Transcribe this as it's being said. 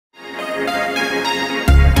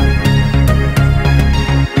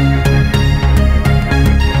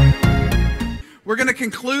We're going to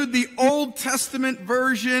conclude the Old Testament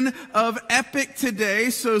version of Epic today.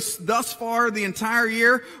 So thus far, the entire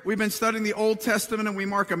year, we've been studying the Old Testament, and we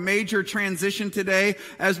mark a major transition today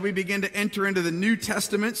as we begin to enter into the New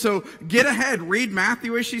Testament. So get ahead, read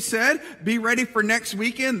Matthew, as she said. Be ready for next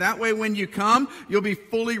weekend. That way, when you come, you'll be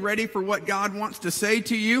fully ready for what God wants to say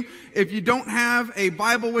to you. If you don't have a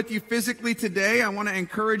Bible with you physically today, I want to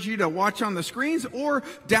encourage you to watch on the screens or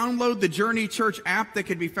download the Journey Church app that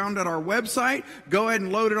can be found at our website. Go ahead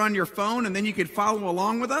and load it on your phone, and then you can follow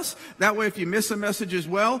along with us. That way, if you miss a message as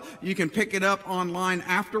well, you can pick it up online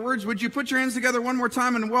afterwards. Would you put your hands together one more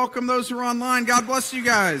time and welcome those who are online? God bless you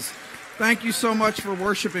guys. Thank you so much for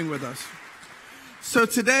worshiping with us. So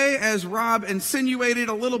today, as Rob insinuated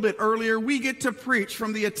a little bit earlier, we get to preach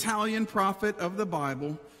from the Italian prophet of the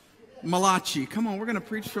Bible, Malachi. Come on, we're going to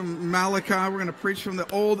preach from Malachi. We're going to preach from the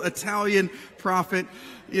old Italian prophet.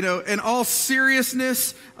 You know, in all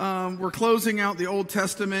seriousness, we're closing out the Old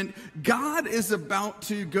Testament. God is about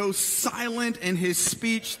to go silent in his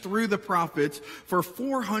speech through the prophets for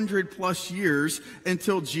 400 plus years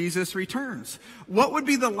until Jesus returns. What would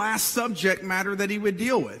be the last subject matter that he would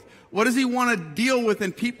deal with? What does he want to deal with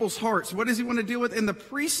in people's hearts? What does he want to deal with in the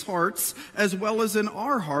priests' hearts as well as in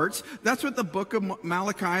our hearts? That's what the book of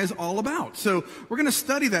Malachi is all about. So we're going to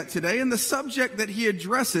study that today. And the subject that he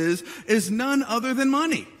addresses is none other than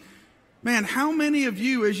money. Man, how many of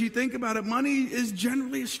you, as you think about it, money is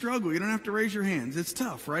generally a struggle. You don't have to raise your hands. It's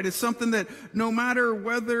tough, right? It's something that no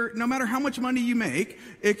matter how much money you make,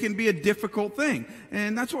 it can be a difficult thing.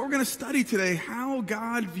 And that's what we're going to study today, how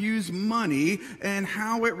God views money and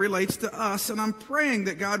how it relates to us. And I'm praying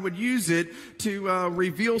that God would use it to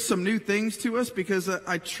reveal some new things to us, because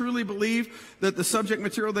I truly believe that the subject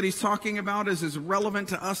material that he's talking about is as relevant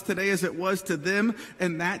to us today as it was to them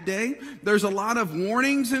in that day. There's a lot of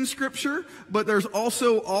warnings in Scripture, but there's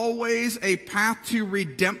also always a path to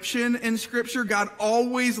redemption in Scripture. God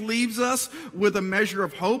always leaves us with a measure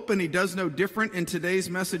of hope, and he does no different in today's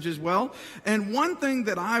message as well. And one thing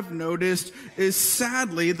that I've noticed is,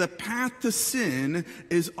 sadly, the path to sin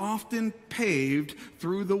is often paved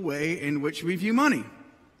through the way in which we view money.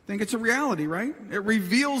 I think it's a reality, right? It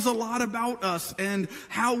reveals a lot about us and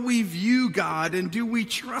how we view God, and do we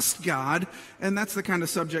trust God? And that's the kind of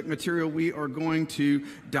subject material we are going to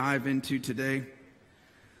dive into today.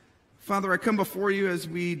 Father, I come before you as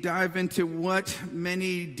we dive into what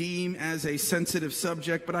many deem as a sensitive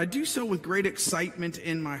subject, but I do so with great excitement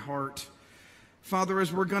in my heart. Father,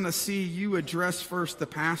 as we're going to see you address first the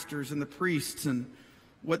pastors and the priests and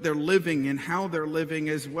what they're living and how they're living,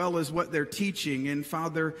 as well as what they're teaching. And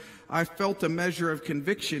Father, I felt a measure of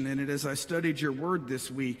conviction in it as I studied your word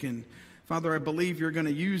this week. And Father, I believe you're going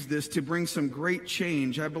to use this to bring some great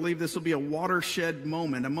change. I believe this will be a watershed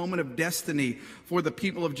moment, a moment of destiny for the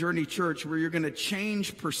people of Journey Church, where you're going to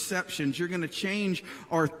change perceptions. You're going to change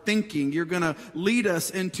our thinking. You're going to lead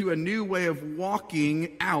us into a new way of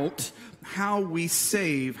walking out how we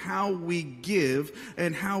save, how we give,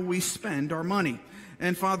 and how we spend our money.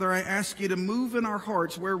 And Father, I ask you to move in our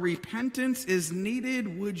hearts where repentance is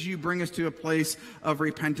needed. Would you bring us to a place of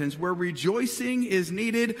repentance? Where rejoicing is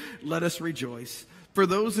needed, let us rejoice. For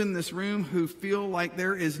those in this room who feel like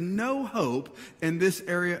there is no hope in this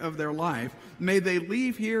area of their life, may they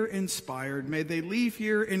leave here inspired. May they leave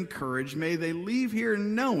here encouraged. May they leave here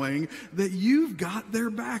knowing that you've got their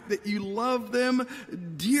back, that you love them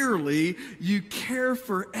dearly. You care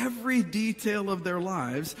for every detail of their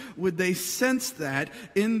lives. Would they sense that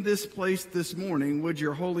in this place this morning? Would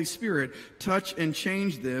your Holy Spirit touch and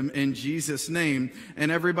change them in Jesus' name?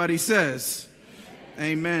 And everybody says,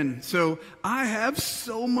 amen. So I have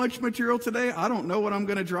so much material today. I don't know what I'm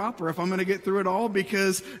going to drop or if I'm going to get through it all,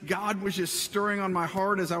 because God was just stirring on my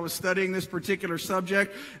heart as I was studying this particular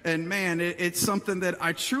subject. And man, it's something that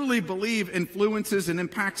I truly believe influences and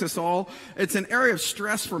impacts us all. It's an area of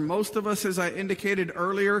stress for most of us, as I indicated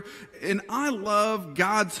earlier. And I love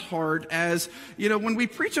God's heart. As you know, when we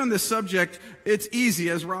preach on this subject, it's easy,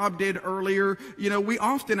 as Rob did earlier. You know, we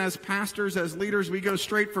often, as pastors, as leaders, we go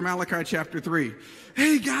straight for Malachi chapter 3.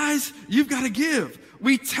 Hey guys, you've got to give.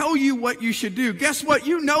 We tell you what you should do. Guess what?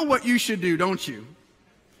 You know what you should do, don't you?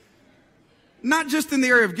 Not just in the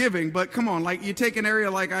area of giving, but come on, like you take an area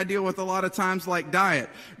like I deal with a lot of times, like diet.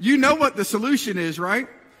 You know what the solution is, right?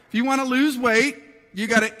 If you want to lose weight, you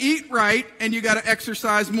got to eat right and you got to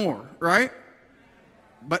exercise more, right?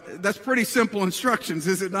 But that's pretty simple instructions,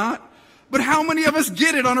 is it not? But how many of us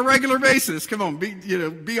get it on a regular basis? Come on,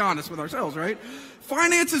 be honest with ourselves, right?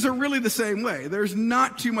 Finances are really the same way. There's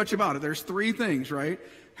not too much about it. There's three things, right?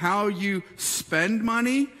 how you spend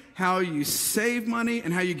money, how you save money,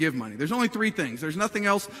 and how you give money. There's only three things. There's nothing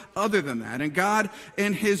else other than that. And God,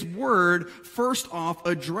 in his word, first off,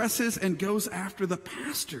 addresses and goes after the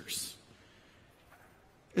pastors.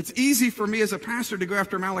 It's easy for me as a pastor to go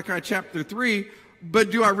after Malachi chapter 3,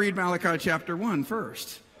 but do I read Malachi chapter 1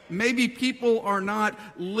 first? Maybe people are not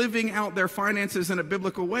living out their finances in a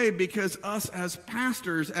biblical way because us as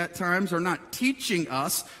pastors at times are not teaching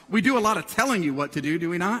us. We do a lot of telling you what to do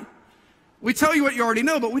we not? We tell you what you already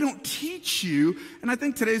know, but we don't teach you. And I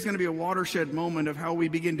think today's going to be a watershed moment of how we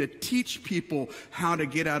begin to teach people how to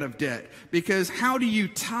get out of debt. Because how do you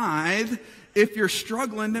tithe if you're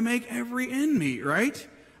struggling to make every end meet, right?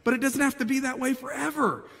 But it doesn't have to be that way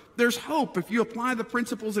forever. There's hope if you apply the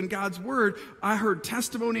principles in God's word. I heard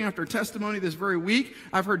testimony after testimony this very week.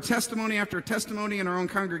 I've heard testimony after testimony in our own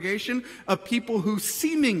congregation of people who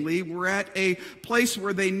seemingly were at a place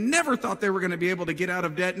where they never thought they were going to be able to get out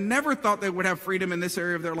of debt, never thought they would have freedom in this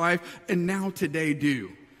area of their life, and now today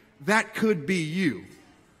do. That could be you.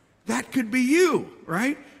 That could be you,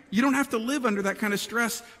 right? You don't have to live under that kind of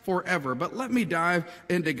stress forever. But let me dive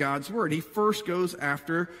into God's word. He first goes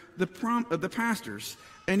after the pastors.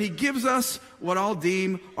 And he gives us what I'll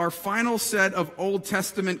deem our final set of Old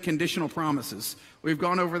Testament conditional promises. We've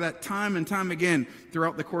gone over that time and time again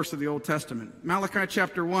throughout the course of the Old Testament. Malachi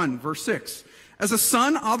chapter 1, verse 6. As a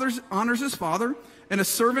son honors his father, and a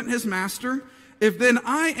servant his master, if then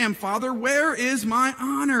I am father, where is my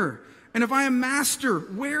honor? And if I am master,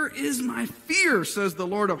 where is my fear, says the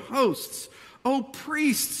Lord of hosts? O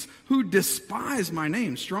priests who despise my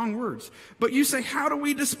name, strong words. But you say, how do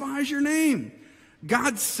we despise your name?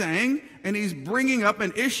 God's saying, and he's bringing up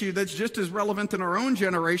an issue that's just as relevant in our own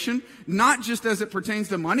generation, not just as it pertains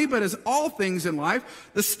to money, but as all things in life.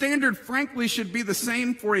 The standard, frankly, should be the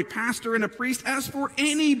same for a pastor and a priest as for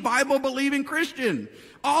any Bible-believing Christian.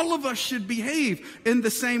 All of us should behave in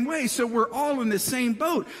the same way. So we're all in the same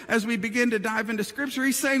boat as we begin to dive into Scripture.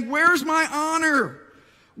 He's saying, where's my honor?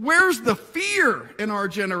 Where's the fear in our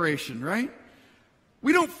generation, right?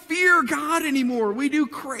 We don't fear God anymore. We do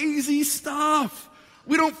crazy stuff.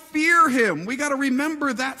 We don't fear him. We got to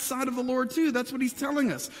remember that side of the Lord too. That's what he's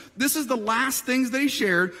telling us. This is the last things that he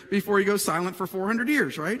shared before he goes silent for 400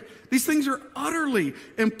 years, right? These things are utterly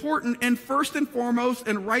important, and first and foremost,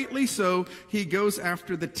 and rightly so, he goes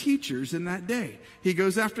after the teachers in that day. He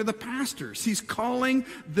goes after the pastors. He's calling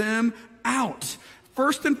them out.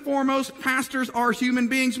 First and foremost, pastors are human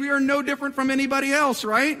beings. We are no different from anybody else,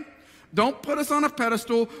 right? Don't put us on a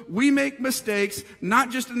pedestal. We make mistakes,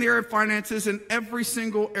 not just in the area of finances, in every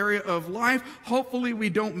single area of life. Hopefully we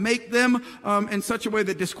don't make them in such a way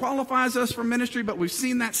that disqualifies us from ministry, but we've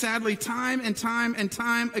seen that sadly time and time and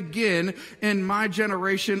time again in my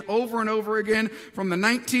generation, over and over again. From the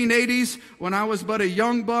 1980s, when I was but a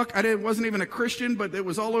young buck, wasn't even a Christian, but it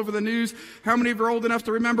was all over the news. How many of you are old enough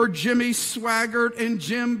to remember Jimmy Swaggart and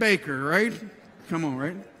Jim Baker, right? Come on,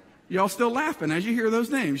 right? Y'all still laughing as you hear those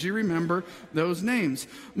names. You remember those names.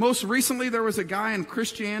 Most recently, there was a guy in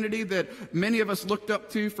Christianity that many of us looked up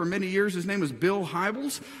to for many years. His name was Bill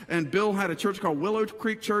Hybels. And Bill had a church called Willow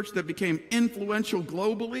Creek Church that became influential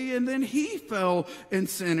globally. And then he fell in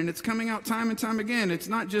sin. And it's coming out time and time again. It's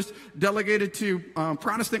not just delegated to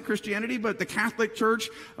Protestant Christianity, but the Catholic Church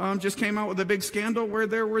just came out with a big scandal where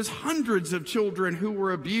there was hundreds of children who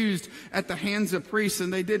were abused at the hands of priests.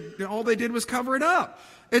 And all they did was cover it up.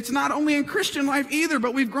 It's not only in Christian life either,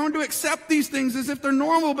 but we've grown to accept these things as if they're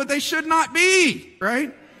normal, but they should not be,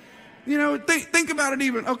 right? You know, think about it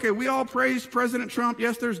even. Okay, we all praise President Trump.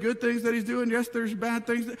 Yes, there's good things that he's doing. Yes, there's bad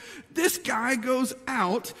things. This guy goes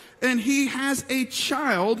out and he has a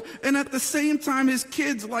child, and at the same time his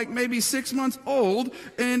kid's like maybe 6 months old,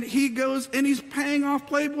 and he goes and he's paying off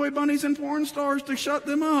Playboy bunnies and porn stars to shut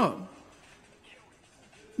them up.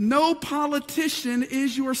 No politician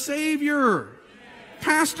is your savior.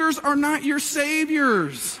 Pastors are not your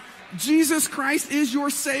saviors. Jesus Christ is your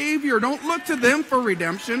Savior. Don't look to them for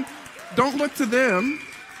redemption. Don't look to them.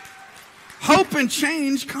 Hope and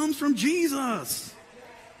change comes from Jesus.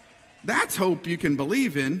 That's hope you can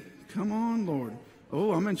believe in. Come on, Lord.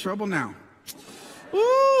 Oh, I'm in trouble now.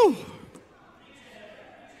 Ooh.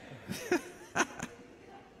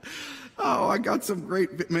 Oh, I got some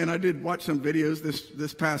great, man, I did watch some videos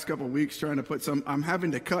this past couple of weeks trying to put some, I'm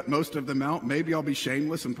having to cut most of them out. Maybe I'll be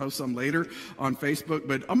shameless and post some later on Facebook,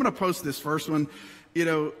 but I'm going to post this first one. You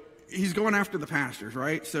know, he's going after the pastors,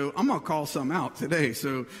 right? So I'm going to call some out today.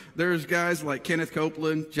 So there's guys like Kenneth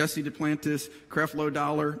Copeland, Jesse Duplantis, Creflo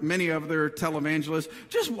Dollar, many other televangelists.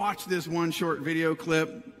 Just watch this one short video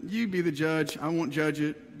clip. You be the judge. I won't judge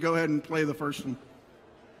it. Go ahead and play the first one.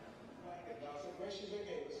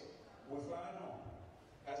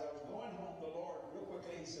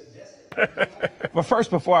 But first,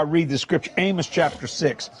 before I read the scripture, Amos chapter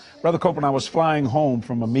 6. Brother Copeland, I was flying home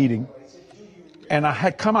from a meeting, and I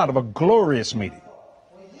had come out of a glorious meeting.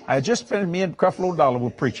 I had just finished, me and Creflo Dollar were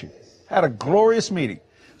preaching. Had a glorious meeting.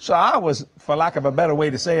 So I was, for lack of a better way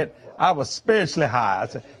to say it, I was spiritually high. I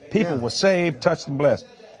said, people were saved, touched, and blessed.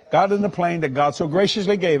 Got in the plane that God so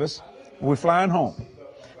graciously gave us. We're flying home.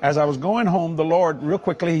 As I was going home, the Lord, real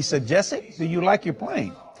quickly, he said, Jesse, do you like your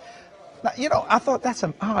plane? Now, you know, I thought that's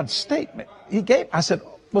an odd statement. I said,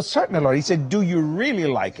 well, certainly, Lord. He said, do you really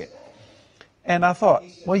like it? And I thought,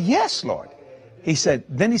 well, yes, Lord.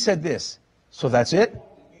 Then he said this, so that's it?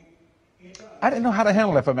 I didn't know how to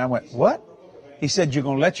handle it for me. I went, what? He said, you're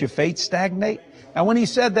going to let your faith stagnate? And when he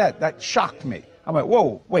said that, that shocked me. I went,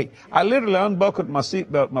 whoa, wait. I literally unbuckled my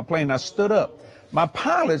seatbelt, my plane. I stood up. My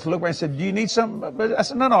pilots looked at me and said, do you need something? I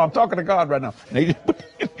said, no, I'm talking to God right now. And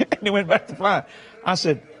he went back to flying. I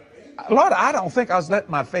said, Lord, I don't think I was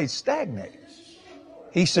letting my faith stagnate.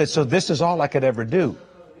 He said, so this is all I could ever do.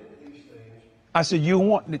 I said,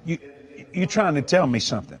 you're trying to tell me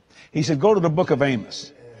something. He said, go to the book of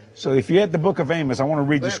Amos. So if you're at the book of Amos, I want to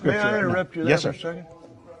read the scripture. May I interrupt you there for a second?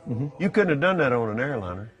 Mm-hmm. You couldn't have done that on an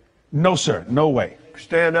airliner. No, sir. No way.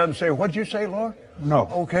 Stand up and say, what'd you say, Lord? No.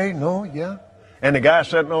 Okay, no, yeah. And the guy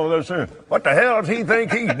sitting over there saying, what the hell does he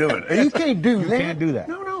think he's doing? You can't do that. You can't do that.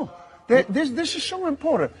 No. This is so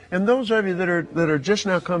important. And those of you that are just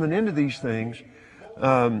now coming into these things,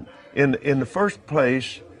 in the first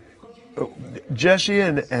place, Jesse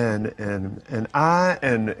and I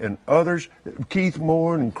and others, Keith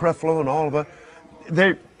Moore and Creflo and all of us,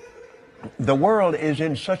 the world is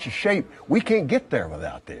in such a shape, we can't get there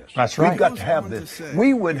without this. That's right. We've got to have this.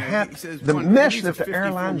 We would have the mess that the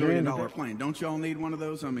airlines are in. Plane. Don't y'all need one of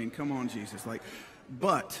those? I mean, come on, Jesus.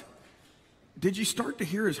 But did you start to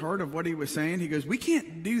hear his heart of what he was saying? He goes, we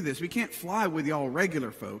can't do this. We can't fly with y'all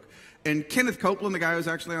regular folk. And Kenneth Copeland, the guy who's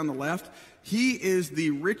actually on the left, he is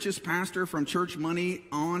the richest pastor from church money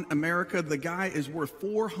on America. The guy is worth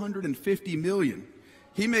 $450 million.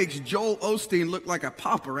 He makes Joel Osteen look like a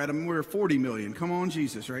pauper at him. We're $40 million. Come on,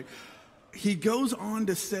 Jesus, right? He goes on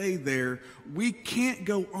to say there, we can't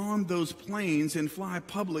go on those planes and fly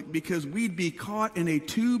public because we'd be caught in a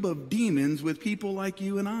tube of demons with people like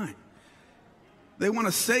you and I. They want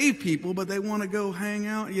to save people, but they want to go hang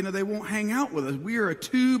out. You know, they won't hang out with us. We are a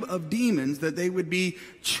tube of demons that they would be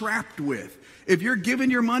trapped with. If you're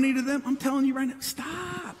giving your money to them, I'm telling you right now,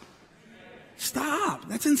 stop. Stop.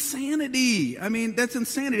 That's insanity. I mean, that's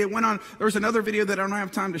insanity. It went on. There was another video that I don't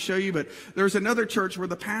have time to show you, but there's another church where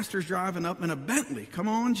the pastor's driving up in a Bentley. Come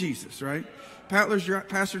on, Jesus, right?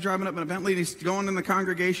 Pastor driving up in a Bentley, and he's going in the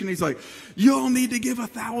congregation. He's like, you all need to give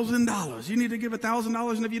 $1,000. You need to give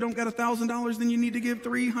 $1,000, and if you don't got $1,000, then you need to give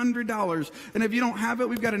 $300. And if you don't have it,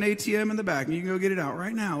 we've got an ATM in the back, and you can go get it out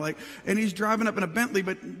right now. And he's driving up in a Bentley,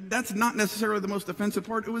 but that's not necessarily the most offensive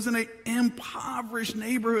part. It was in an impoverished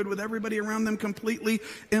neighborhood with everybody around them completely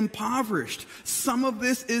impoverished. Some of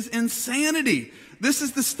this is insanity. This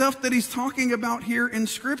is the stuff that he's talking about here in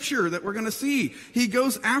Scripture that we're going to see. He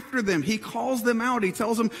goes after them. He calls them out. He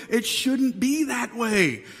tells them it shouldn't be that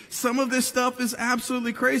way. Some of this stuff is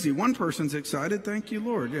absolutely crazy. One person's excited. Thank you,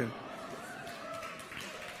 Lord. Yeah.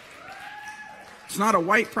 It's not a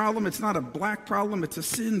white problem. It's not a black problem. It's a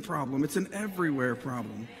sin problem. It's an everywhere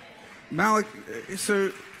problem.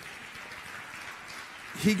 So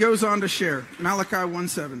he goes on to share Malachi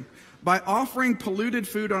 1:7. By offering polluted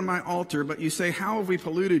food on my altar, but you say, how have we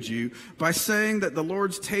polluted you? By saying that the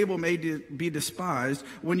Lord's table may be despised.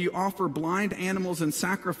 When you offer blind animals in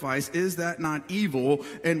sacrifice, is that not evil?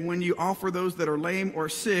 And when you offer those that are lame or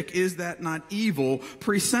sick, is that not evil?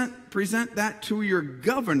 Present that to your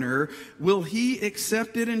governor. Will he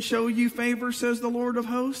accept it and show you favor, says the Lord of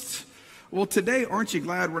hosts? Well, today, aren't you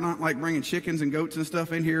glad we're not bringing chickens and goats and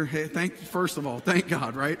stuff in here? Hey, first of all, thank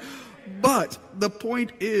God, right? But the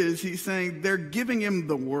point is, he's saying they're giving him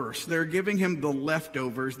the worst. They're giving him the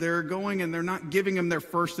leftovers. They're going and they're not giving him their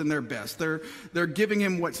first and their best. They're giving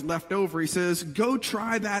him what's left over. He says, go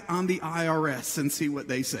try that on the IRS and see what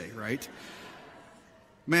they say, right?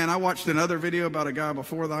 Man, I watched another video about a guy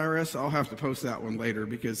before the IRS. I'll have to post that one later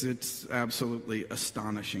because it's absolutely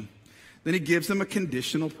astonishing. Then he gives them a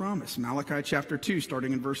conditional promise. Malachi chapter 2,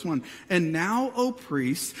 starting in verse 1. And now, O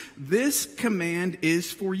priests, this command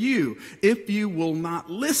is for you. If you will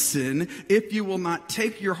not listen, if you will not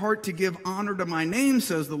take your heart to give honor to my name,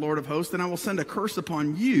 says the Lord of hosts, then I will send a curse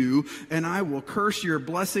upon you, and I will curse your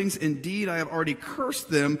blessings. Indeed, I have already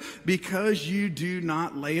cursed them because you do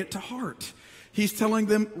not lay it to heart. He's telling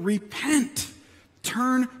them, repent,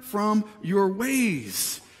 turn from your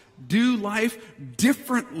ways. Do life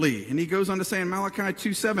differently. And he goes on to say in Malachi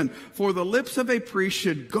 2:7, for the lips of a priest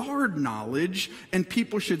should guard knowledge, and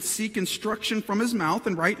people should seek instruction from his mouth,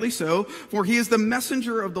 and rightly so, for he is the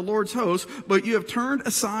messenger of the Lord's host, but you have turned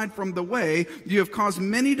aside from the way, you have caused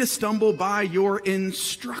many to stumble by your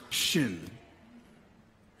instruction.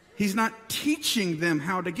 He's not teaching them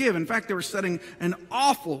how to give. In fact, they were setting an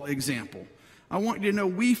awful example. I want you to know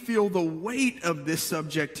we feel the weight of this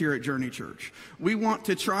subject here at Journey Church. We want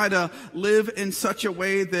to try to live in such a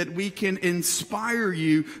way that we can inspire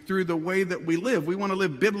you through the way that we live. We want to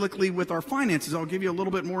live biblically with our finances. I'll give you a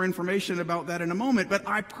little bit more information about that in a moment. But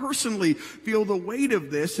I personally feel the weight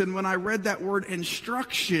of this. And when I read that word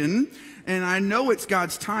instruction, and I know it's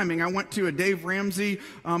God's timing. I went to a Dave Ramsey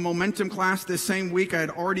momentum class this same week. I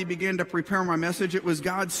had already begun to prepare my message. It was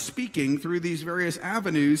God speaking through these various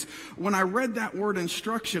avenues. When I read that word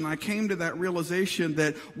instruction, I came to that realization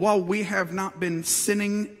that while we have not been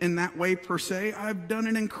sinning in that way per se, I've done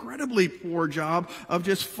an incredibly poor job of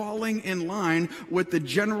just falling in line with the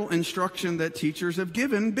general instruction that teachers have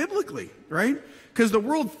given biblically, right? Because the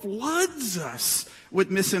world floods us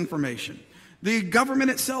with misinformation. The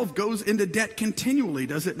government itself goes into debt continually,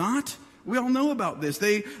 does it not? We all know about this.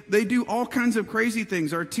 They do all kinds of crazy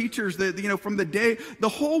things. Our teachers, from the day, the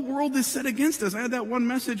whole world is set against us. I had that one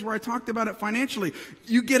message where I talked about it financially.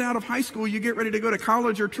 You get out of high school, you get ready to go to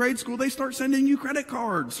college or trade school, they start sending you credit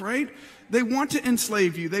cards, right? They want to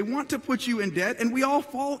enslave you. They want to put you in debt, and we all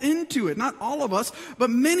fall into it. Not all of us,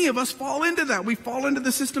 but many of us fall into that. We fall into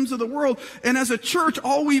the systems of the world, and as a church,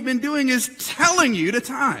 all we've been doing is telling you to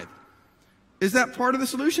tithe. Is that part of the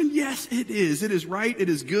solution? Yes, it is. It is right. It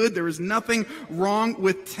is good. There is nothing wrong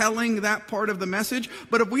with telling that part of the message.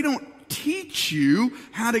 But if we don't teach you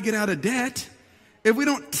how to get out of debt, if we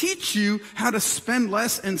don't teach you how to spend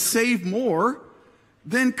less and save more,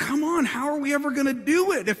 then come on, how are we ever going to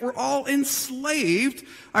do it if we're all enslaved?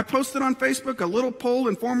 I posted on Facebook a little poll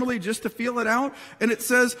informally just to feel it out, and it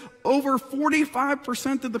says over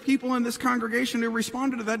 45% of the people in this congregation who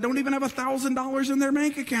responded to that don't even have $1,000 in their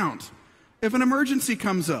bank account. If an emergency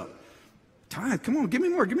comes up, tithe, come on, give me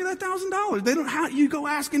more. Give me that $1,000. They don't have, you go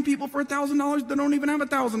asking people for $1,000 that don't even have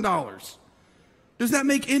 $1,000. Does that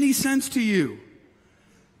make any sense to you?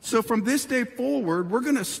 So from this day forward, we're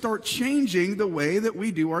going to start changing the way that we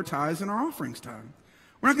do our tithes and our offerings time.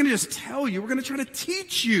 We're not going to just tell you. We're going to try to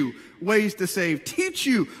teach you ways to save, teach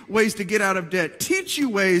you ways to get out of debt, teach you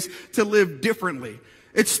ways to live differently.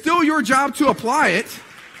 It's still your job to apply it.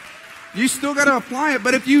 You still got to apply it,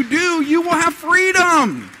 but if you do, you will have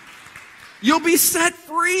freedom. You'll be set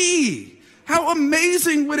free. How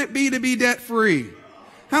amazing would it be to be debt-free?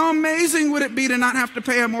 How amazing would it be to not have to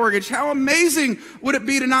pay a mortgage? How amazing would it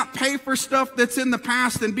be to not pay for stuff that's in the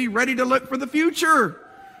past and be ready to look for the future?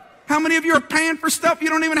 How many of you are paying for stuff you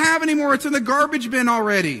don't even have anymore? It's in the garbage bin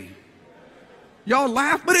already. Y'all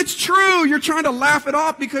laugh, but it's true. You're trying to laugh it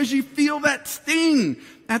off because you feel that sting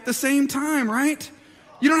at the same time, right?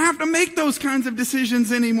 You don't have to make those kinds of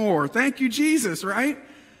decisions anymore. Thank you, Jesus, right?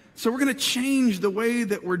 So we're going to change the way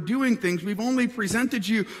that we're doing things. We've only presented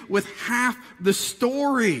you with half the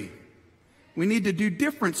story. We need to do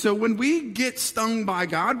different. So when we get stung by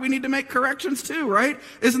God, we need to make corrections too, right?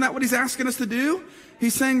 Isn't that what he's asking us to do?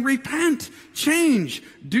 He's saying, repent, change,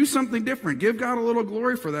 do something different. Give God a little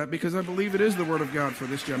glory for that, because I believe it is the word of God for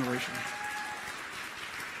this generation.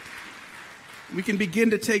 We can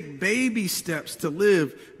begin to take baby steps to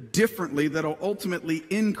live differently that will ultimately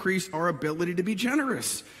increase our ability to be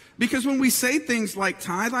generous. Because when we say things like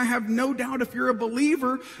tithe, I have no doubt if you're a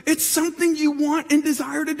believer, it's something you want and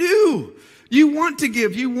desire to do. You want to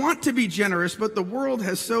give, you want to be generous, but the world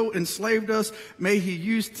has so enslaved us. May he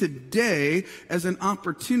use today as an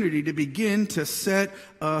opportunity to begin to set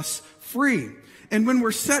us free. And when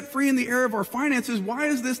we're set free in the area of our finances, why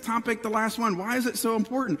is this topic the last one? Why is it so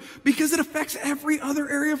important? Because it affects every other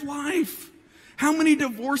area of life. How many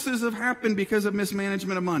divorces have happened because of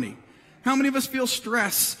mismanagement of money? How many of us feel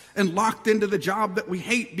stress and locked into the job that we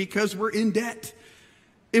hate because we're in debt?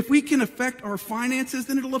 If we can affect our finances,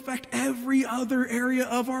 then it'll affect every other area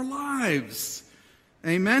of our lives.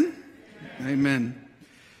 Amen? Amen.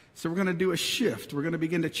 So we're going to do a shift. We're going to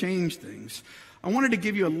begin to change things. I wanted to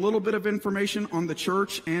give you a little bit of information on the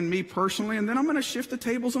church and me personally, and then I'm going to shift the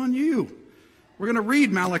tables on you. We're going to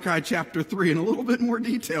read Malachi chapter 3 in a little bit more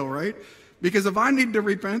detail, right? Because if I need to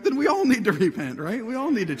repent, then we all need to repent, right? We all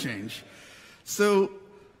need to change. So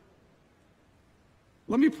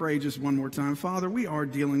let me pray just one more time. Father, we are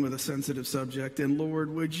dealing with a sensitive subject, and Lord,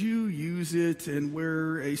 would you use it, and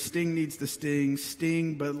where a sting needs to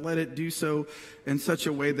sting, but let it do so in such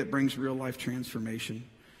a way that brings real life transformation.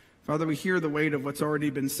 Father, we hear the weight of what's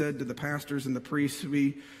already been said to the pastors and the priests.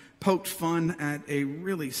 We poked fun at a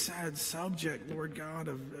really sad subject, Lord God,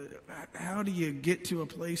 of how do you get to a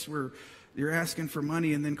place where you're asking for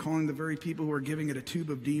money and then calling the very people who are giving it a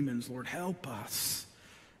tube of demons. Lord, help us.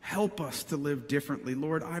 Help us to live differently.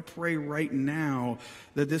 Lord, I pray right now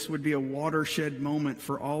that this would be a watershed moment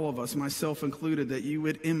for all of us, myself included, that you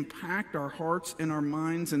would impact our hearts and our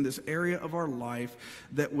minds in this area of our life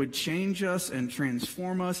that would change us and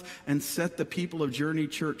transform us and set the people of Journey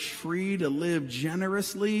Church free to live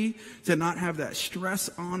generously, to not have that stress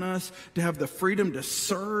on us, to have the freedom to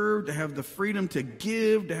serve, to have the freedom to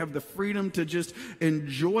give, to have the freedom to just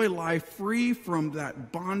enjoy life free from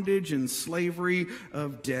that bondage and slavery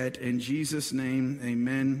of debt. In Jesus' name,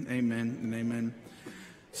 amen, amen, and amen.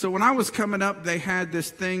 So when I was coming up, they had this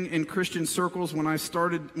thing in Christian circles when I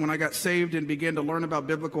got saved and began to learn about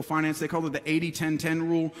biblical finance. They called it the 80-10-10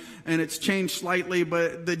 rule, and it's changed slightly,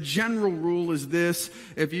 but the general rule is this: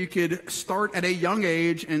 if you could start at a young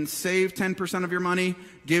age and save 10% of your money,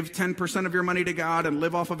 give 10% of your money to God, and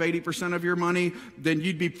live off of 80% of your money, then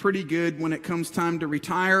you'd be pretty good when it comes time to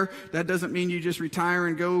retire. That doesn't mean you just retire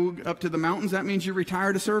and go up to the mountains. That means you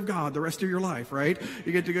retire to serve God the rest of your life, right?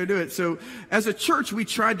 You get to go do it. So as a church, we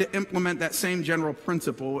tried to implement that same general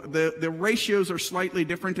principle. The ratios are slightly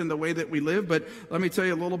different in the way that we live, but let me tell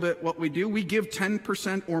you a little bit what we do. We give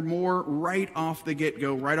 10% or more right off the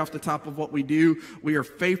get-go, right off the top of what we do. We are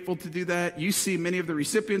faithful to do that. You see many of the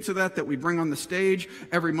recipients of that we bring on the stage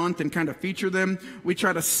every month and kind of feature them. We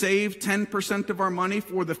try to save 10% of our money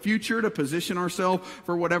for the future, to position ourselves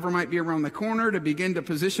for whatever might be around the corner, to begin to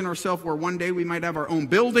position ourselves where one day we might have our own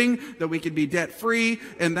building, that we could be debt free,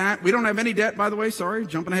 and that we don't have any debt, by the way. Sorry,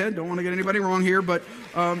 jumping ahead, don't want to get anybody wrong here, but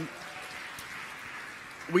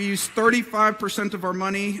we use 35% of our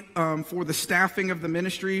money for the staffing of the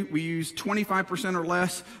ministry. We use 25% or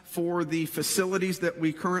less for the facilities that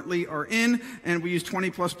we currently are in, and we use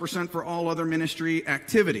 20+% for all other ministry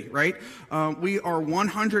activity, right? We are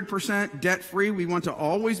 100% debt-free. We want to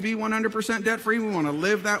always be 100% debt-free. We want to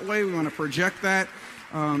live that way. We want to project that.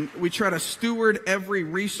 We try to steward every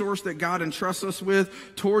resource that God entrusts us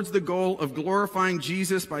with towards the goal of glorifying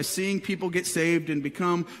Jesus by seeing people get saved and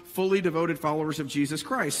become fully devoted followers of Jesus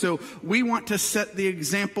Christ. So we want to set the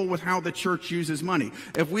example with how the church uses money.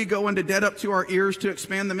 If we go into debt up to our ears to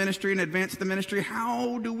expand the ministry and advance the ministry,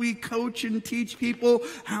 how do we coach and teach people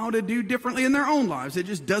how to do differently in their own lives? It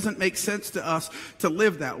just doesn't make sense to us to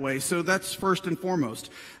live that way. So that's first and foremost.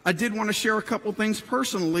 I did want to share a couple things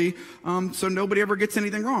personally, so nobody ever gets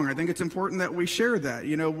anything wrong. I think it's important that we share that.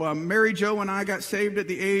 You know, Mary Jo and I got saved at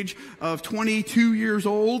the age of 22 years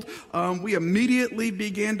old. We immediately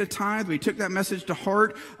began to tithe. We took that message to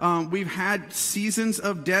heart. We've had seasons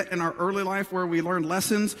of debt in our early life where we learned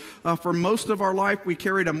lessons. For most of our life, we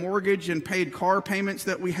carried a mortgage and paid car payments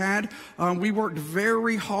that we had. We worked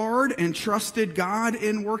very hard and trusted God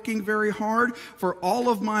in working very hard. For all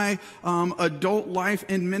of my adult life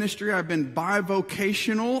in ministry, I've been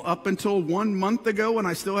bivocational up until 1 month ago, and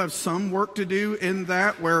I still have some work to do in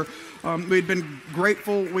that, where we'd been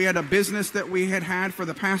grateful. We had a business that we had for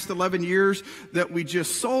the past 11 years that we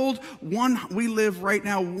just sold. We live right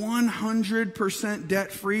now 100%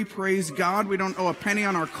 debt-free, praise God. We don't owe a penny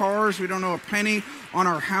on our cars. We don't owe a penny on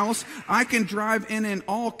our house. I can drive in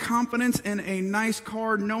all confidence in a nice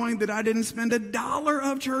car knowing that I didn't spend $1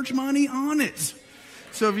 of church money on it.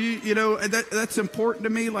 So if you know, that's important to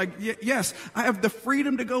me. Like, yes, I have the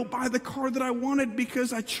freedom to go buy the car that I wanted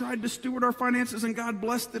because I tried to steward our finances and God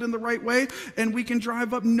blessed it in the right way. And we can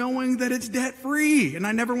drive up knowing that it's debt free. And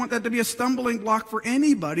I never want that to be a stumbling block for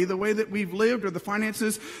anybody, the way that we've lived or the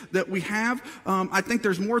finances that we have. I think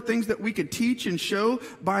there's more things that we could teach and show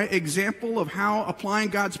by example of how applying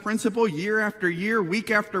God's principle year after year,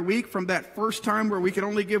 week after week, from that first time where we could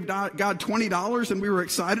only give God $20 and we were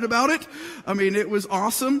excited about it. I mean, it was awesome.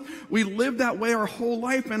 We lived that way our whole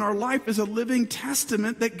life, and our life is a living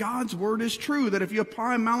testament that God's word is true, that if you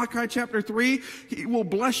apply Malachi chapter 3, he will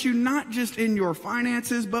bless you not just in your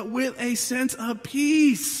finances, but with a sense of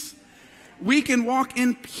peace. We can walk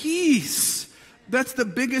in peace. That's the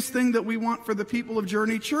biggest thing that we want for the people of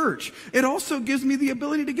Journey Church. It also gives me the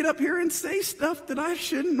ability to get up here and say stuff that I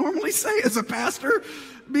shouldn't normally say as a pastor,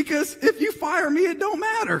 because if you fire me, it don't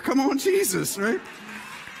matter. Come on, Jesus, right?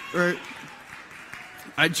 Right.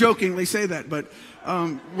 I jokingly say that, but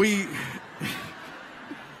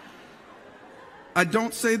I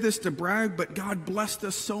don't say this to brag, but God blessed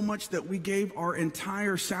us so much that we gave our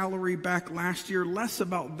entire salary back last year. Less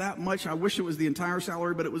about that much. I wish it was the entire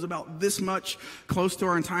salary, but it was about this much, close to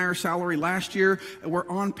our entire salary last year. We're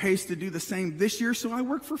on pace to do the same this year, so I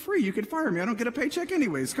work for free. You can fire me. I don't get a paycheck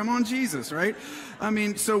anyways. Come on, Jesus, right? I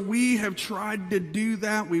mean, so we have tried to do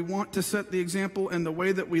that. We want to set the example in the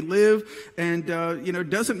way that we live. And,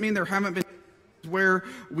 doesn't mean there haven't been where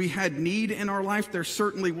we had need in our life. There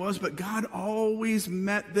certainly was, but God always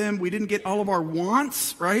met them. We didn't get all of our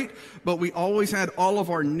wants, right? But we always had all of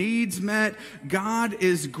our needs met. God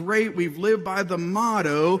is great. We've lived by the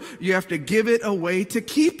motto, you have to give it away to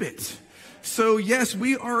keep it. So yes,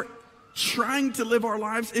 we are trying to live our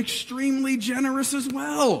lives extremely generous as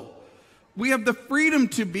well. We have the freedom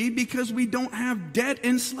to be because we don't have debt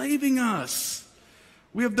enslaving us.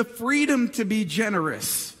 We have the freedom to be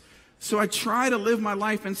generous. So I try to live my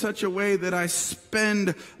life in such a way that I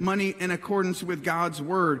spend money in accordance with God's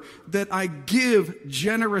word, that I give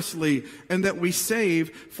generously, and that we save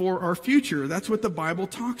for our future. That's what the Bible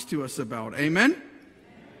talks to us about. Amen?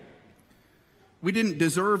 We didn't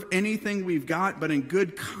deserve anything we've got, but in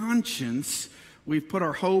good conscience, we've put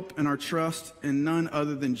our hope and our trust in none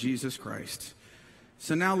other than Jesus Christ.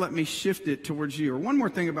 So now let me shift it towards you. Or one more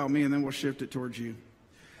thing about me, and then we'll shift it towards you.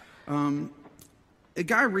 A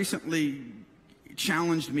guy recently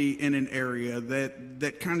challenged me in an area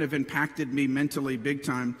that kind of impacted me mentally big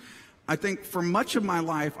time. I think for much of my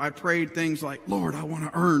life, I prayed things like, Lord, I want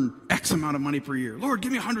to earn X amount of money per year. Lord,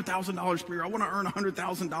 give me $100,000 per year. I want to earn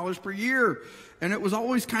 $100,000 per year. And it was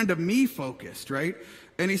always kind of me focused, right?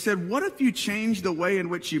 And he said, what if you change the way in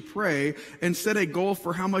which you pray and set a goal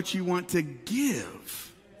for how much you want to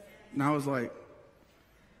give? And I was like,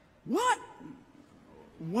 what?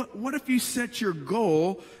 What if you set your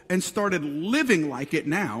goal and started living like it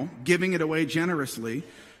now, giving it away generously?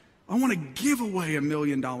 I want to give away $1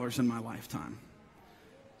 million in my lifetime.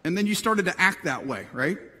 And then you started to act that way,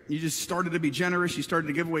 right? You just started to be generous. You started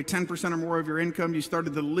to give away 10% or more of your income. You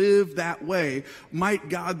started to live that way. Might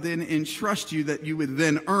God then entrust you that you would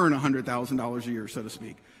then earn $100,000 a year, so to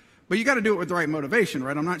speak? But you got to do it with the right motivation,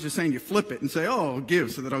 right? I'm not just saying you flip it and say, oh, I'll give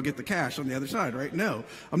so that I'll get the cash on the other side, right? No,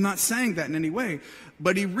 I'm not saying that in any way.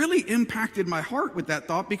 But he really impacted my heart with that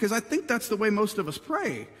thought, because I think that's the way most of us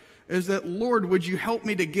pray, is that, Lord, would you help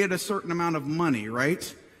me to get a certain amount of money,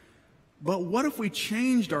 right? But what if we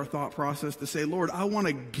changed our thought process to say, Lord, I want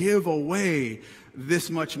to give away this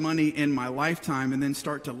much money in my lifetime, and then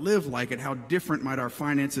start to live like it? How different might our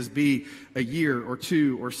finances be a year or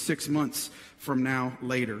 2 or 6 months from now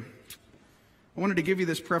later? I wanted to give you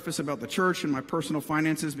this preface about the church and my personal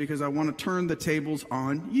finances because I want to turn the tables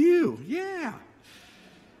on you. Yeah.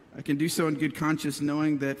 I can do so in good conscience,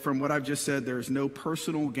 knowing that from what I've just said, there is no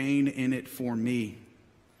personal gain in it for me.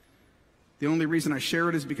 The only reason I share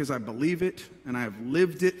it is because I believe it and I have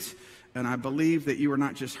lived it, and I believe that you are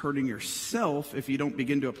not just hurting yourself if you don't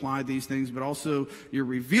begin to apply these things, but also you're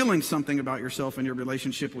revealing something about yourself and your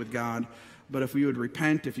relationship with God. But if we would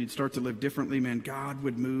repent, if you'd start to live differently, man, God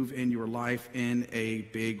would move in your life in a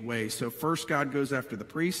big way. So first, God goes after the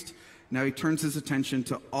priest. Now he turns his attention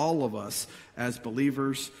to all of us as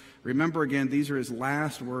believers. Remember, again, these are his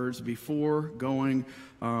last words before going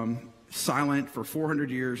silent for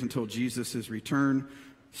 400 years until Jesus' return.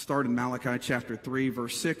 Start in Malachi chapter 3,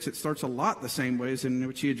 verse 6. It starts a lot the same ways in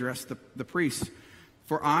which he addressed the priests.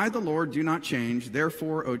 For I, the Lord, do not change.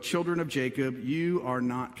 Therefore, O children of Jacob, you are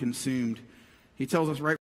not consumed. He tells us,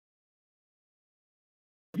 right,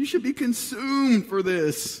 you should be consumed for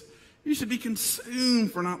this. You should be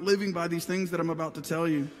consumed for not living by these things that I'm about to tell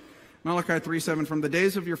you. Malachi 3:7, from the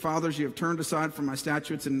days of your fathers you have turned aside from my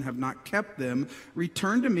statutes and have not kept them.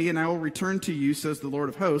 Return to me, and I will return to you, says the Lord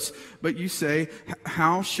of hosts. But you say,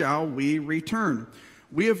 how shall we return?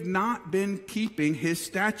 We have not been keeping his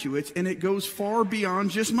statutes, and it goes far beyond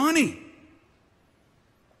just money.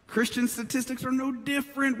 Christian statistics are no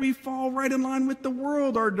different. We fall right in line with the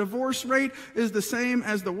world. Our divorce rate is the same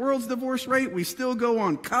as the world's divorce rate. We still go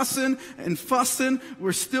on cussing and fussing.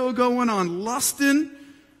 We're still going on lusting.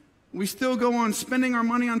 We still go on spending our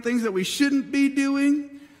money on things that we shouldn't be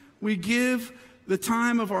doing. We give the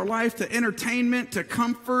time of our life to entertainment, to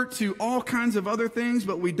comfort, to all kinds of other things,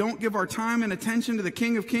 but we don't give our time and attention to the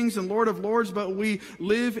King of Kings and Lord of Lords, but we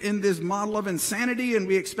live in this model of insanity and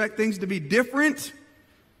we expect things to be different.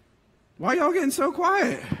 Why y'all getting so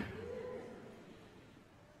quiet?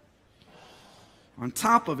 On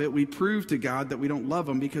top of it, we prove to God that we don't love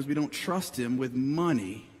him because we don't trust him with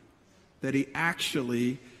money that he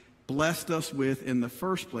actually blessed us with in the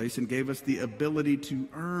first place and gave us the ability to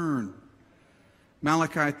earn.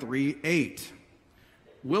 Malachi 3:8.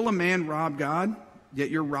 Will a man rob God? Yet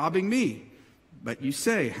you're robbing me. But you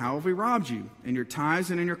say, how have we robbed you? In your tithes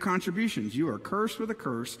and in your contributions. You are cursed with a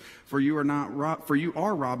curse, for you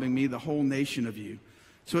are robbing me, the whole nation of you.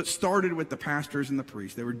 So it started with the pastors and the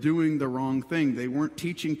priests. They were doing the wrong thing. They weren't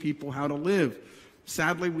teaching people how to live.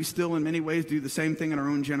 Sadly, we still in many ways do the same thing in our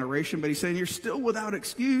own generation. But he's saying you're still without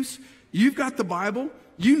excuse. You've got the Bible.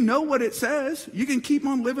 You know what it says. You can keep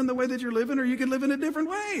on living the way that you're living, or you can live in a different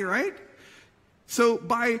way, right? So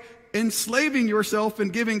by enslaving yourself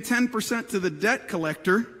and giving 10% to the debt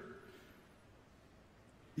collector,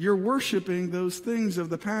 you're worshiping those things of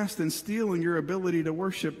the past and stealing your ability to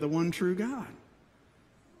worship the one true God.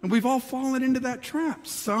 And we've all fallen into that trap,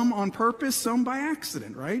 some on purpose, some by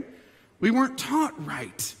accident, right? We weren't taught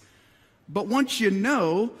right. But once you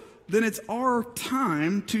know, then it's our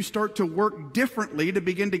time to start to work differently to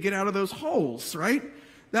begin to get out of those holes, right?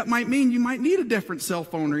 That might mean you might need a different cell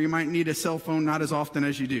phone, or you might need a cell phone not as often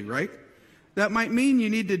as you do, right? That might mean you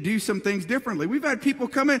need to do some things differently. We've had people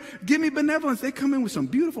come in, give me benevolence. They come in with some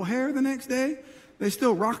beautiful hair the next day. They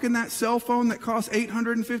still rocking that cell phone that costs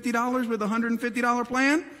 $850 with a $150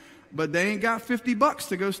 plan, but they ain't got $50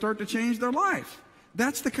 to go start to change their life.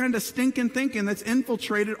 That's the kind of stinking thinking that's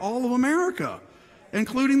infiltrated all of America,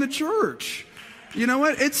 including the church. You know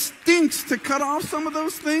what? It stinks to cut off some of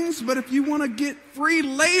those things, but if you want to get free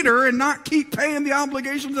later and not keep paying the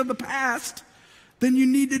obligations of the past, then you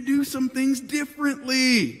need to do some things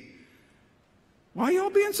differently. Why are y'all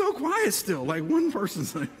being so quiet still? Like one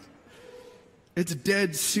person's like, it's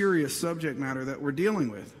dead serious subject matter that we're dealing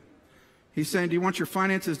with. He's saying, do you want your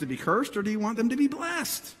finances to be cursed, or do you want them to be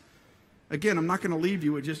blessed? Again, I'm not going to leave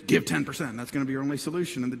you with just give 10%. That's going to be your only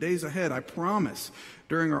solution. In the days ahead, I promise,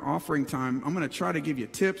 during our offering time, I'm going to try to give you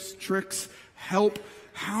tips, tricks, help.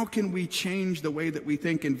 How can we change the way that we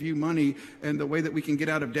think and view money, and the way that we can get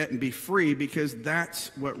out of debt and be free? Because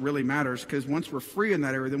that's what really matters. Because once we're free in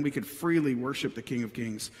that area, then we could freely worship the King of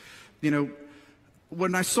Kings. You know,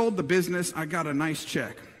 when I sold the business, I got a nice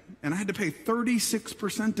check. And I had to pay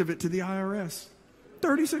 36% of it to the IRS.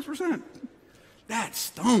 36%. That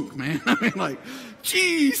stunk, man. I mean, like,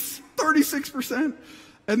 geez, 36%.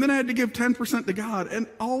 And then I had to give 10% to God. And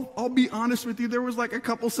I'll be honest with you, there was like a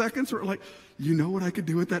couple seconds where like, you know what I could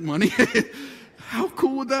do with that money? How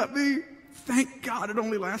cool would that be? Thank God it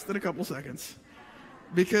only lasted a couple seconds.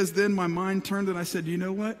 Because then my mind turned and I said, you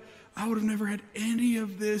know what? I would have never had any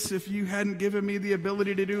of this if you hadn't given me the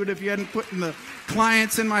ability to do it, if you hadn't put the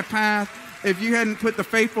clients in my path, if you hadn't put the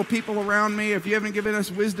faithful people around me, if you haven't given us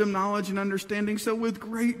wisdom, knowledge, and understanding. So with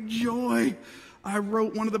great joy, I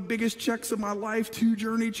wrote one of the biggest checks of my life to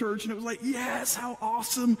Journey Church, and it was like, yes, how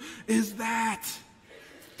awesome is that?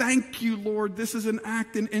 Thank you, Lord. This is an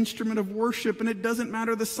act, an instrument of worship, and it doesn't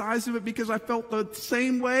matter the size of it, because I felt the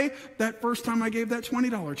same way that first time I gave that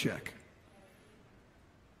 $20 check.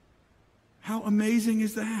 How amazing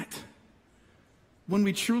is that? When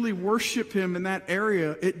we truly worship Him in that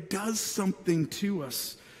area, it does something to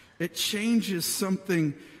us. It changes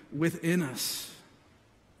something within us.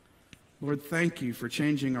 Lord, thank you for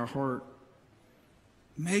changing our heart.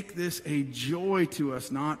 Make this a joy to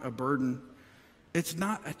us, not a burden. It's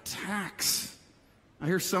not a tax. I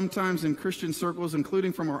hear sometimes in Christian circles,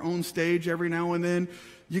 including from our own stage every now and then,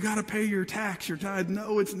 you got to pay your tax, your tithe.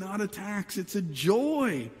 No, it's not a tax. It's a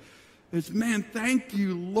joy. It's, man, thank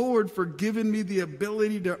you, Lord, for giving me the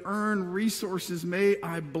ability to earn resources. May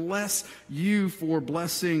I bless you for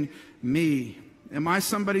blessing me. Am I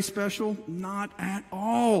somebody special? Not at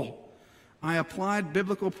all. I applied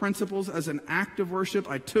biblical principles as an act of worship.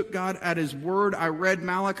 I took God at His word. I read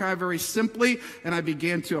Malachi very simply, and I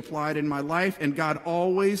began to apply it in my life. And God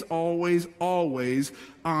always, always, always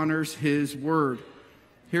honors His word.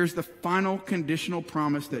 Here's the final conditional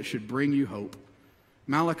promise that should bring you hope.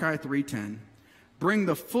 Malachi 3:10. Bring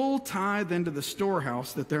the full tithe into the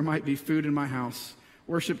storehouse, that there might be food in my house.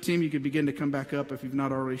 Worship team, you could begin to come back up if you've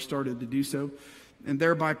not already started to do so. And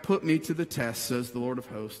thereby put me to the test, says the Lord of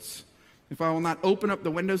hosts. If I will not open up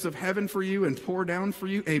the windows of heaven for you and pour down for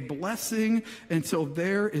you a blessing until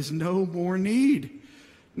there is no more need.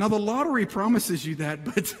 Now the lottery promises you that,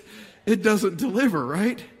 but it doesn't deliver,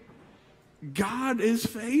 right? God is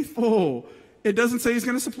faithful. It doesn't say He's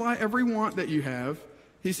going to supply every want that you have.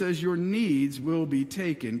 He says your needs will be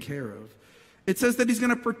taken care of. It says that He's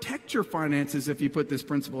going to protect your finances if you put this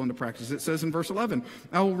principle into practice. It says in verse 11,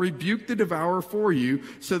 I will rebuke the devourer for you,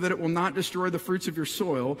 so that it will not destroy the fruits of your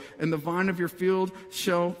soil, and the vine of your field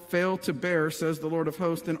shall fail to bear, says the Lord of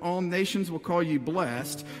hosts, and all nations will call you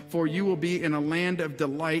blessed, for you will be in a land of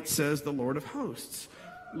delight, says the Lord of hosts.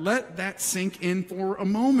 Let that sink in for a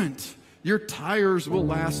moment. Your tires will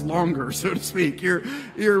last longer, so to speak. Your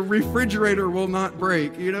refrigerator will not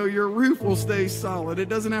break. Your roof will stay solid. It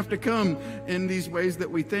doesn't have to come in these ways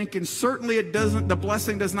that we think. And certainly the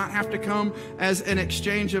blessing does not have to come as an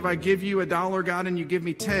exchange of I give you $1, God, and you give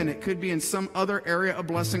me 10. It could be in some other area of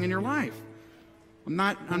blessing in your life. I'm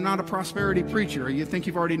not a prosperity preacher. You think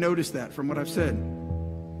you've already noticed that from what I've said.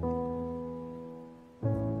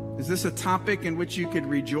 Is this a topic in which you could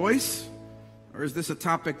rejoice? Or is this a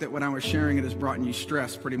topic that when I was sharing it has brought you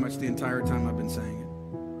stress pretty much the entire time I've been saying it?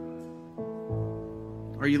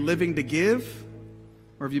 Are you living to give?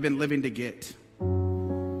 Or have you been living to get?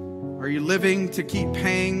 Are you living to keep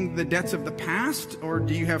paying the debts of the past? Or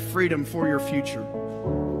do you have freedom for your future?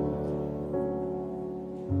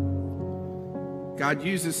 God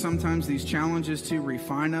uses sometimes these challenges to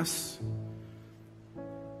refine us.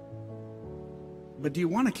 But do you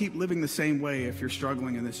want to keep living the same way if you're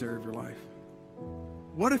struggling in this area of your life?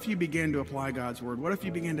 What if you began to apply God's word? What if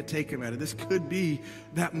you began to take him at it? This could be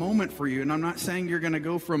that moment for you. And I'm not saying you're going to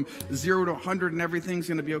go from 0 to 100 and everything's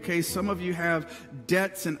going to be okay. Some of you have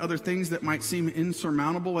debts and other things that might seem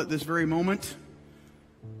insurmountable at this very moment.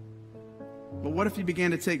 But what if you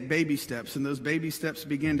began to take baby steps and those baby steps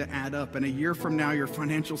began to add up and a year from now your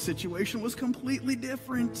financial situation was completely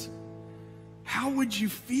different? How would you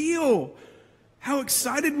feel? How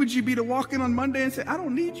excited would you be to walk in on Monday and say, I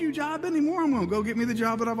don't need you job anymore. I'm going to go get me the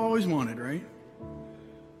job that I've always wanted, right?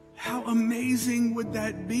 How amazing would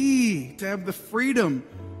that be to have the freedom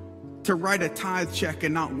to write a tithe check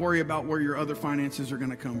and not worry about where your other finances are going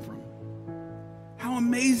to come from? How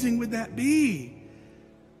amazing would that be?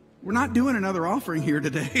 We're not doing another offering here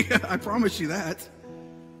today. I promise you that.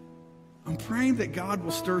 I'm praying that God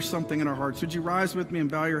will stir something in our hearts. Would you rise with me and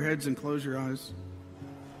bow your heads and close your eyes?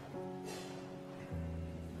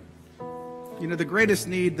 The greatest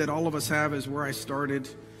need that all of us have is where I started.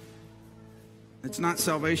 It's not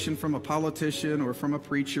salvation from a politician or from a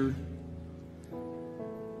preacher.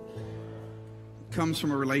 It comes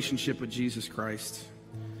from a relationship with Jesus Christ.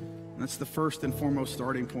 And that's the first and foremost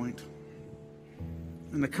starting point.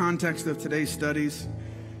 In the context of today's studies,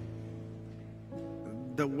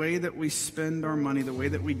 the way that we spend our money, the way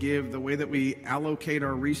that we give, the way that we allocate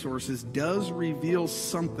our resources does reveal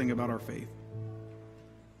something about our faith.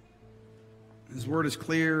 His word is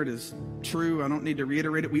clear. It is true. I don't need to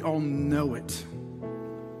reiterate it. We all know it.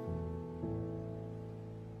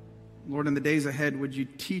 Lord, in the days ahead, would you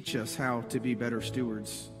teach us how to be better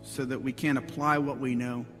stewards so that we can apply what we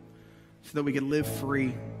know, so that we can live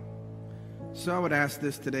free. So I would ask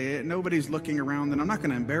this today. Nobody's looking around, and I'm not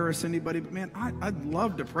going to embarrass anybody, but man, I'd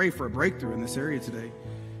love to pray for a breakthrough in this area today.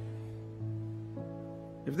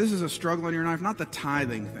 If this is a struggle in your life, not the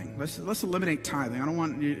tithing thing. Let's eliminate tithing. I don't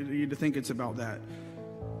want you to think it's about that.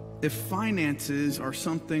 If finances are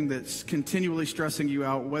something that's continually stressing you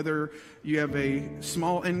out, whether you have a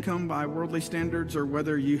small income by worldly standards or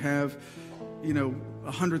whether you have,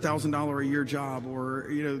 $100,000 a year job, or,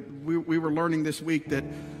 we were learning this week that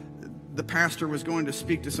the pastor was going to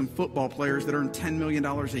speak to some football players that earn $10 million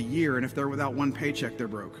a year, and if they're without one paycheck, they're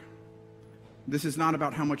broke. This is not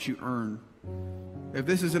about how much you earn. If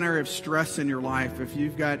this is an area of stress in your life, if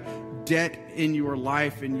you've got debt in your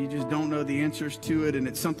life and you just don't know the answers to it and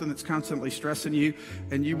it's something that's constantly stressing you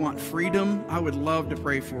and you want freedom, I would love to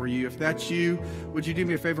pray for you. If that's you, would you do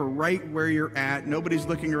me a favor right where you're at? Nobody's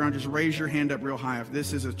looking around. Just raise your hand up real high if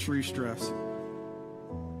this is a true stress.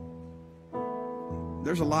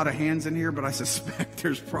 There's a lot of hands in here, but I suspect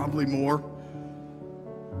there's probably more.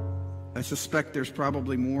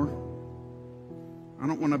 I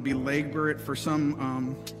don't want to belabor it for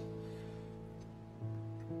some,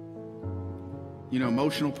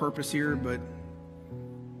 emotional purpose here, but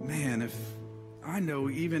man, if I know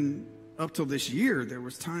even up till this year, there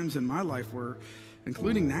was times in my life where,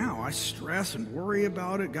 including now, I stress and worry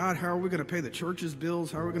about it. God, how are we going to pay the church's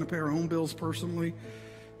bills? How are we going to pay our own bills personally?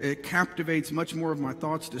 It captivates much more of my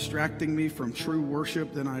thoughts, distracting me from true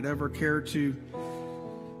worship than I'd ever care to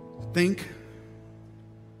think.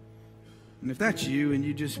 And if that's you and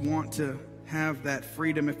you just want to have that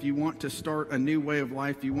freedom, if you want to start a new way of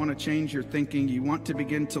life, you want to change your thinking, you want to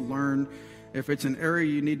begin to learn, if it's an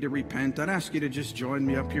area you need to repent, I'd ask you to just join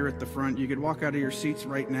me up here at the front. You could walk out of your seats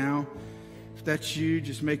right now. If that's you,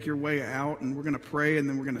 just make your way out, and we're going to pray, and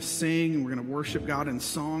then we're going to sing, and we're going to worship God in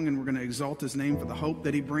song, and we're going to exalt his name for the hope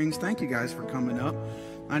that he brings. Thank you guys for coming up.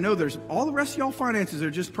 I know there's all the rest of y'all finances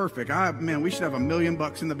are just perfect. We should have $1 million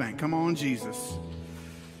in the bank. Come on, Jesus.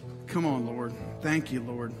 Come on, Lord. Thank you,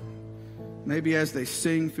 Lord. Maybe as they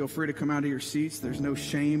sing, feel free to come out of your seats. There's no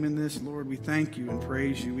shame in this, Lord. We thank you and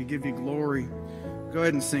praise you. We give you glory. Go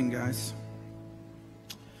ahead and sing, guys.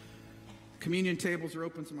 Communion tables are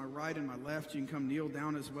open to my right and my left. You can come kneel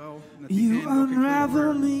down as well. And at the You end, we'll conclude unravel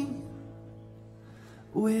prayer. me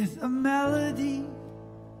with a melody.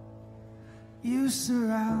 You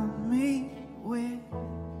surround me with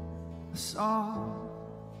a song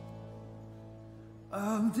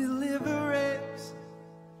of deliverance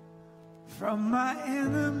from my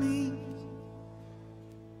enemies.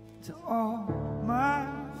 Till all my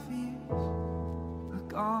fears are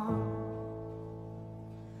gone,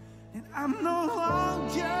 and I'm no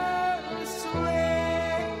longer a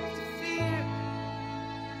slave to fear.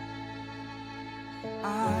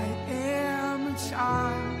 I am a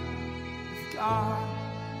child of God.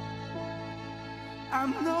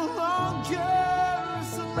 I'm no longer a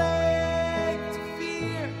slave to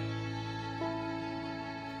fear.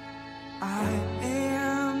 I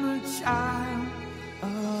am a child of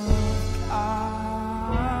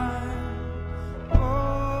God.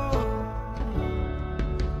 Oh.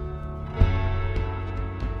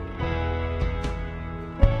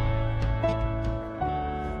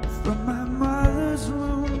 From my mother's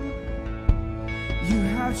womb, you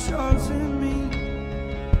have chosen me.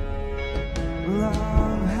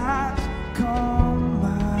 Love has called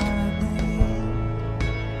my name.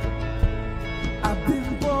 I've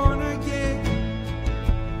been born again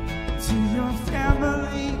to your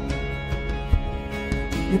family.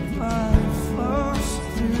 Your blood flows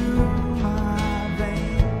through my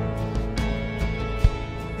veins,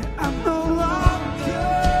 and I'm no longer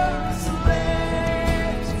a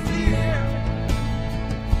slave to fear.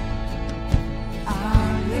 I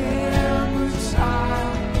am a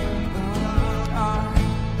child of God.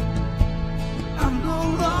 I'm no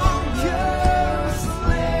longer a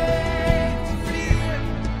slave to fear.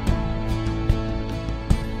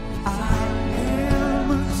 I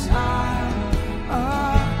am a child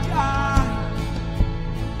of God.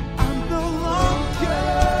 I'm no longer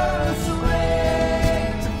a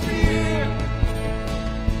slave to fear.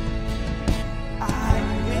 I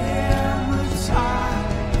am a child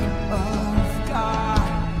of God.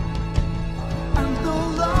 I'm no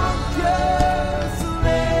longer a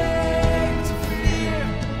slave to fear.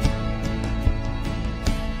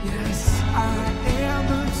 Yes, I am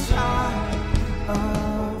a child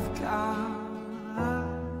of God.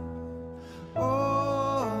 Oh,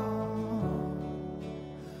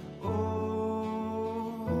 oh,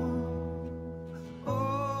 oh.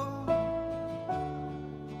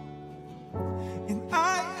 And I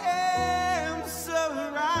am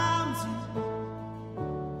surrounded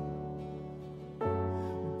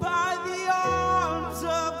by the arms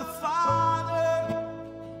of the Father,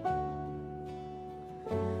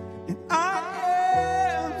 and I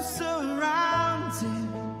am surrounded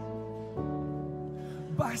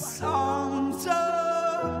by songs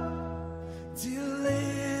of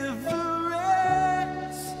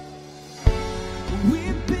deliverance.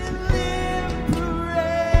 We've been liberated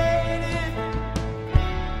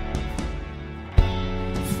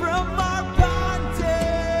from our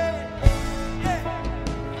bondage. Yeah.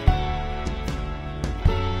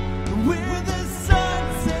 We're the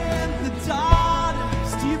sons and the daughters.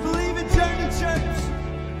 Do you believe in Journey Church?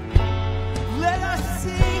 Let us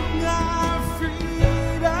sing our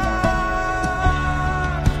freedom.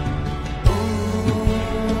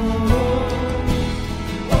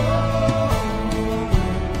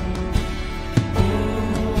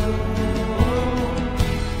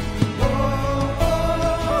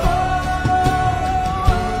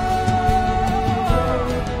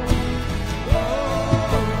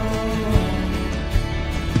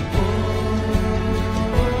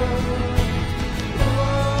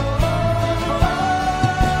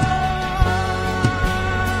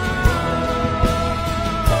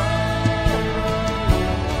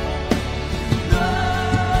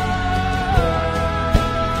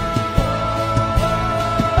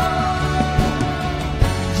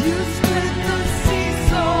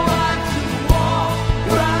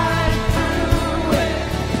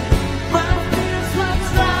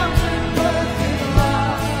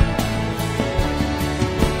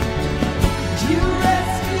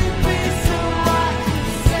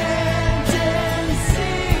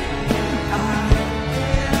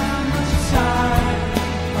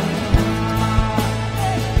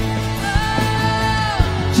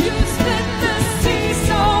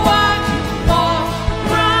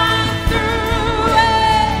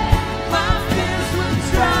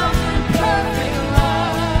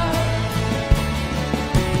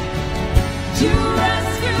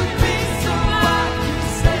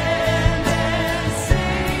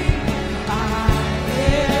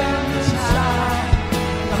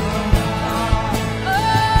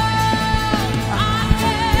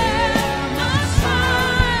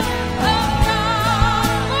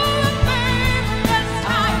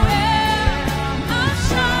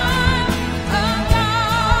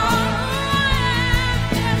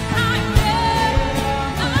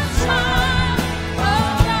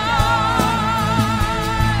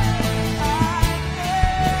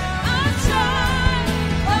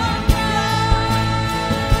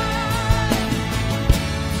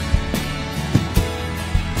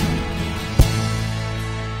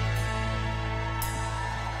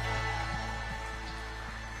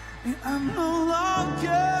 I'm no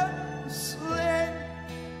longer a slave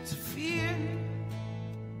to fear.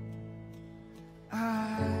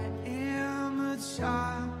 I am a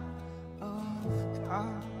child of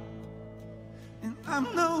God, and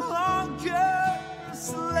I'm no longer a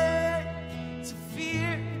slave to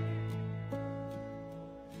fear.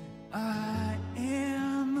 I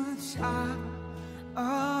am a child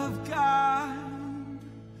of God,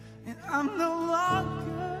 and I'm no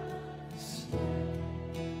longer a slave.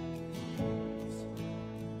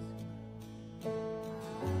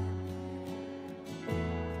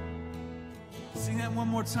 Sing that one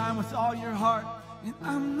more time with all your heart. And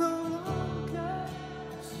I'm no longer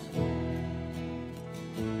a slave.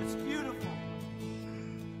 It's beautiful.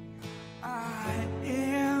 I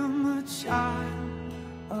am a child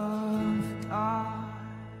of God.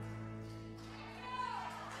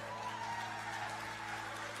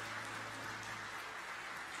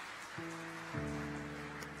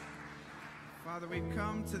 Father, we've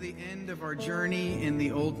come to the end of our journey in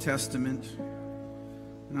the Old Testament,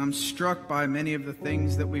 and I'm struck by many of the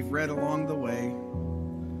things that we've read along the way.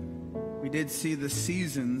 We did see the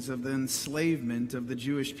seasons of the enslavement of the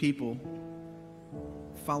Jewish people,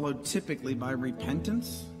 followed typically by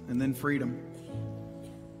repentance and then freedom.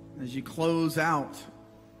 As you close out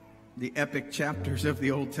the epic chapters of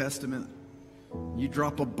the Old Testament, you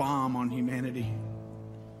drop a bomb on humanity.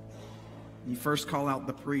 You first call out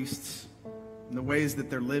the priests and the ways that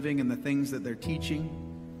they're living and the things that they're teaching.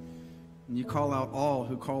 And you call out all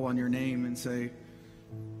who call on your name and say,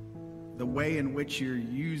 the way in which you're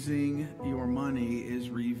using your money is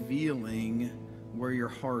revealing where your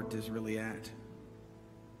heart is really at.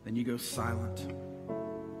 Then you go silent.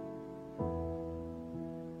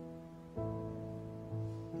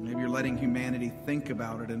 Maybe you're letting humanity think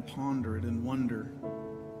about it and ponder it and wonder,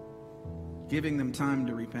 giving them time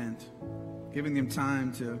to repent, giving them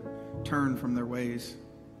time to turn from their ways.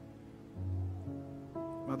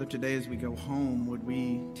 Father, today as we go home, would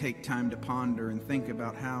we take time to ponder and think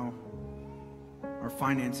about how our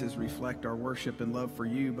finances reflect our worship and love for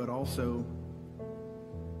you, but also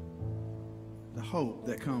the hope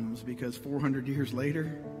that comes because 400 years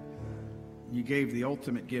later, you gave the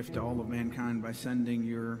ultimate gift to all of mankind by sending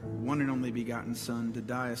your one and only begotten Son to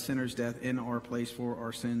die a sinner's death in our place for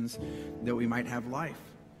our sins, that we might have life.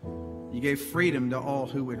 You gave freedom to all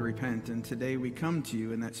who would repent, and today we come to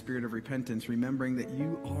you in that spirit of repentance, remembering that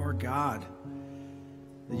you are God,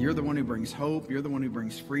 that you're the one who brings hope, you're the one who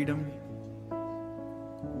brings freedom.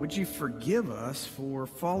 Would you forgive us for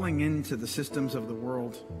falling into the systems of the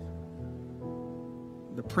world,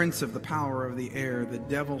 the prince of the power of the air, the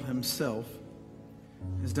devil himself,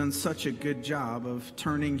 has done such a good job of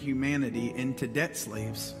turning humanity into debt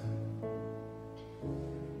slaves.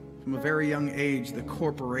 From a very young age, the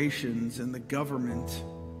corporations and the government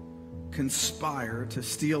conspire to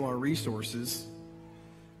steal our resources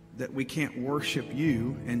that we can't worship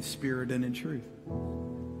you in spirit and in truth.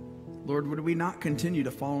 Lord, would we not continue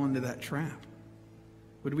to fall into that trap?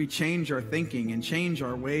 Would we change our thinking and change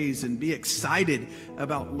our ways and be excited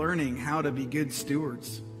about learning how to be good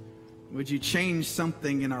stewards? Would you change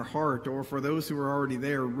something in our heart, or for those who are already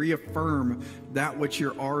there, reaffirm that which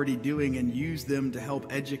you're already doing and use them to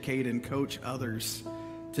help educate and coach others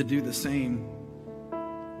to do the same?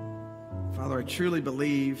 Father, I truly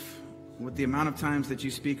believe with the amount of times that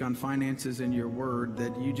you speak on finances in your word,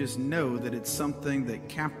 that you just know that it's something that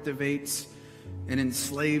captivates and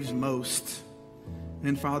enslaves most.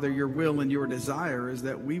 And Father, your will and your desire is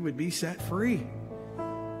that we would be set free.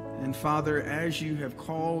 And Father, as you have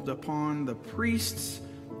called upon the priests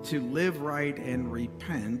to live right and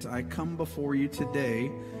repent, I come before you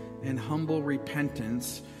today in humble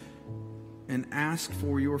repentance and ask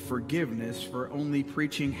for your forgiveness for only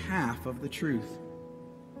preaching half of the truth.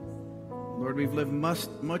 Lord, we've lived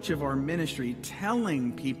much of our ministry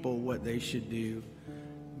telling people what they should do,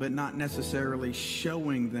 but not necessarily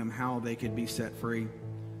showing them how they could be set free.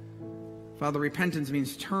 Father, repentance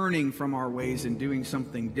means turning from our ways and doing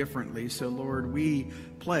something differently. So, Lord, we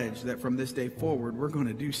pledge that from this day forward, we're going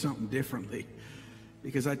to do something differently,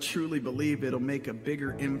 because I truly believe it'll make a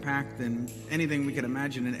bigger impact than anything we can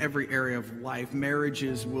imagine in every area of life.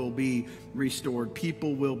 Marriages will be restored.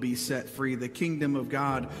 People will be set free. The kingdom of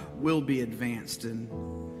God will be advanced. And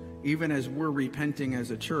even as we're repenting as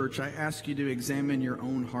a church, I ask you to examine your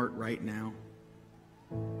own heart right now.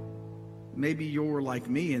 Maybe you're like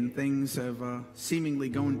me and things have seemingly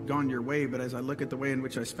gone your way, but as I look at the way in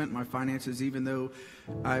which I spent my finances, even though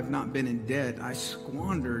I've not been in debt, I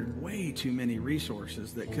squandered way too many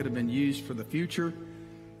resources that could have been used for the future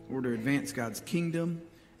or to advance God's kingdom.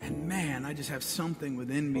 And man, I just have something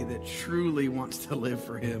within me that truly wants to live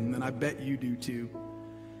for him, and I bet you do too.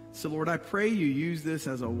 So Lord, I pray you use this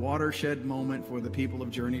as a watershed moment for the people of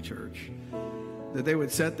Journey Church, that they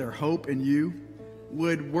would set their hope in you.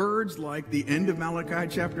 Would words like the end of Malachi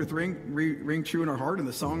chapter 3 ring true in our heart in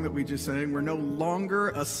the song that we just sang? We're no longer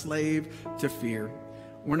a slave to fear.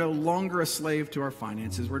 We're no longer a slave to our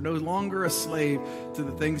finances. We're no longer a slave to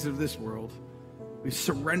the things of this world. We've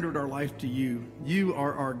surrendered our life to you. You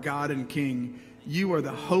are our God and King. You are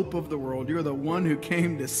the hope of the world. You're the one who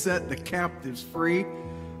came to set the captives free.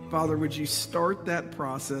 Father, would you start that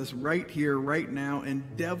process right here, right now? And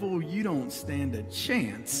devil, you don't stand a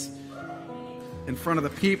chance in front of the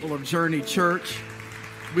people of Journey Church.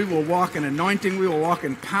 We will walk in anointing. We will walk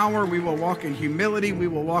in power. We will walk in humility. We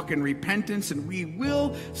will walk in repentance. And we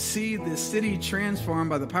will see this city transformed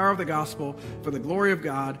by the power of the gospel for the glory of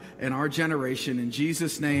God and our generation. In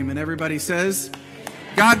Jesus' name. And everybody says,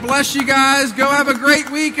 God bless you guys. Go have a great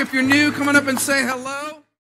week. If you're new, come on up and say hello.